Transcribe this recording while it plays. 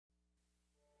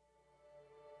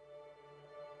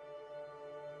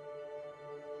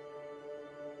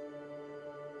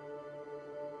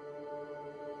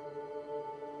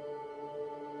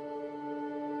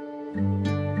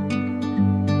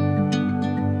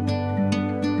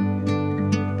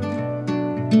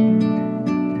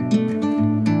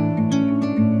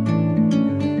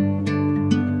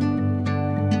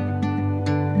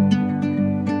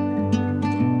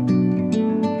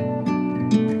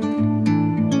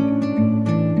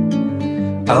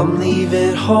I'm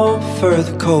leaving home for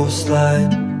the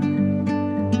coastline,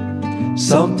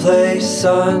 someplace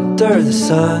under the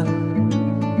sun.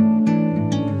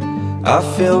 I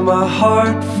feel my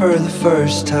heart for the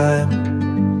first time,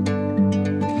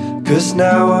 'cause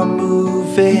now I'm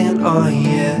moving on,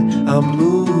 yeah, I'm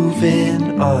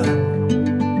moving on.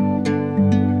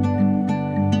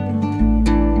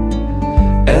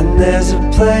 And there's a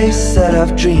place that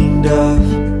I've dreamed of,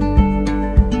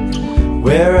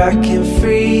 where I can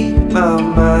free my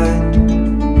mind.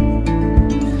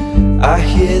 I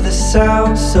hear the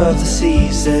sounds of the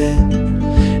season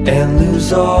and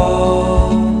lose all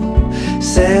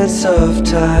sense of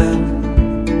time.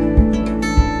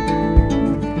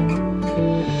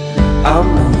 I'm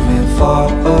moving far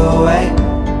away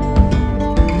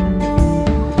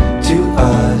to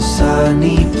a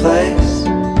sunny place,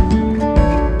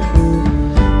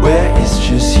 where it's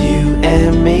just you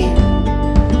and me.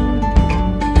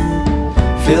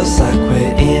 Feels like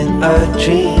we're in a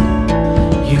dream,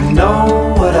 you know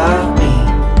what I mean.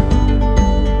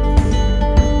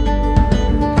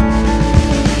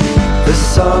 The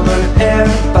summer air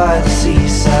by the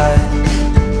seaside,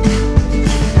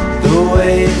 the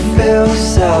way it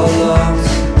fills our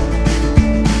lungs,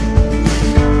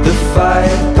 the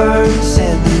fire burns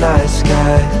in the night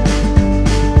sky.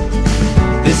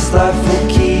 This life will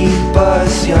keep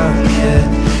us young, yeah,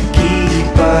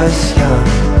 keep us young.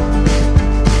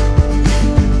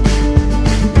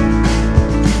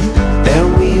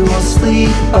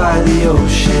 Sleep by the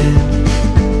ocean,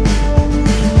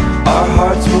 our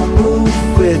hearts will move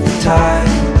with the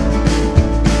tide,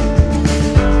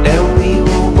 and we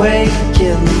will wake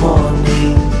in the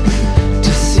morning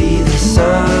to see the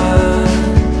sun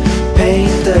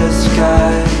paint the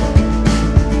sky.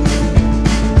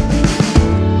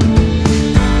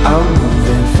 I'm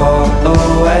moving far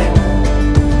away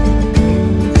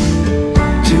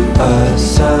to a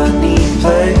sunny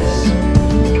place,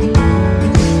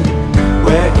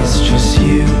 where it's just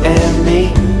you and me.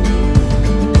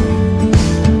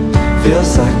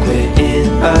 Feels like we're in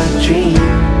a dream,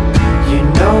 you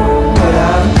know what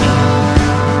I mean.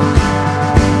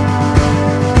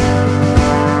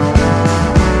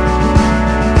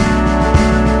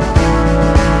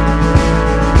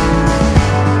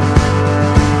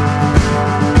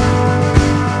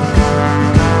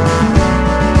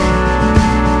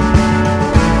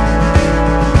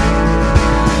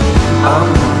 I'm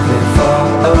moving far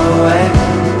away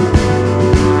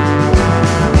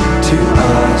to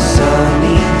a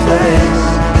sunny place,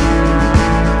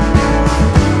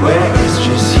 where it's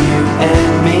just you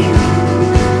and me.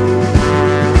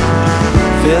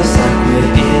 Feels like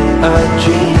we're in a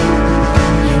dream,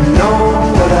 you know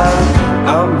what I mean.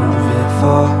 I'm moving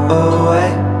far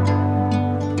away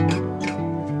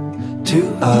to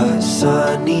a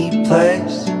sunny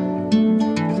place,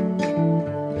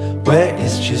 where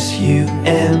it's just you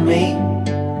and me.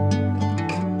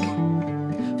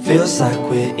 Feels like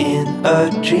we're in a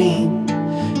dream,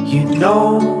 you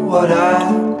know what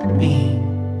I mean.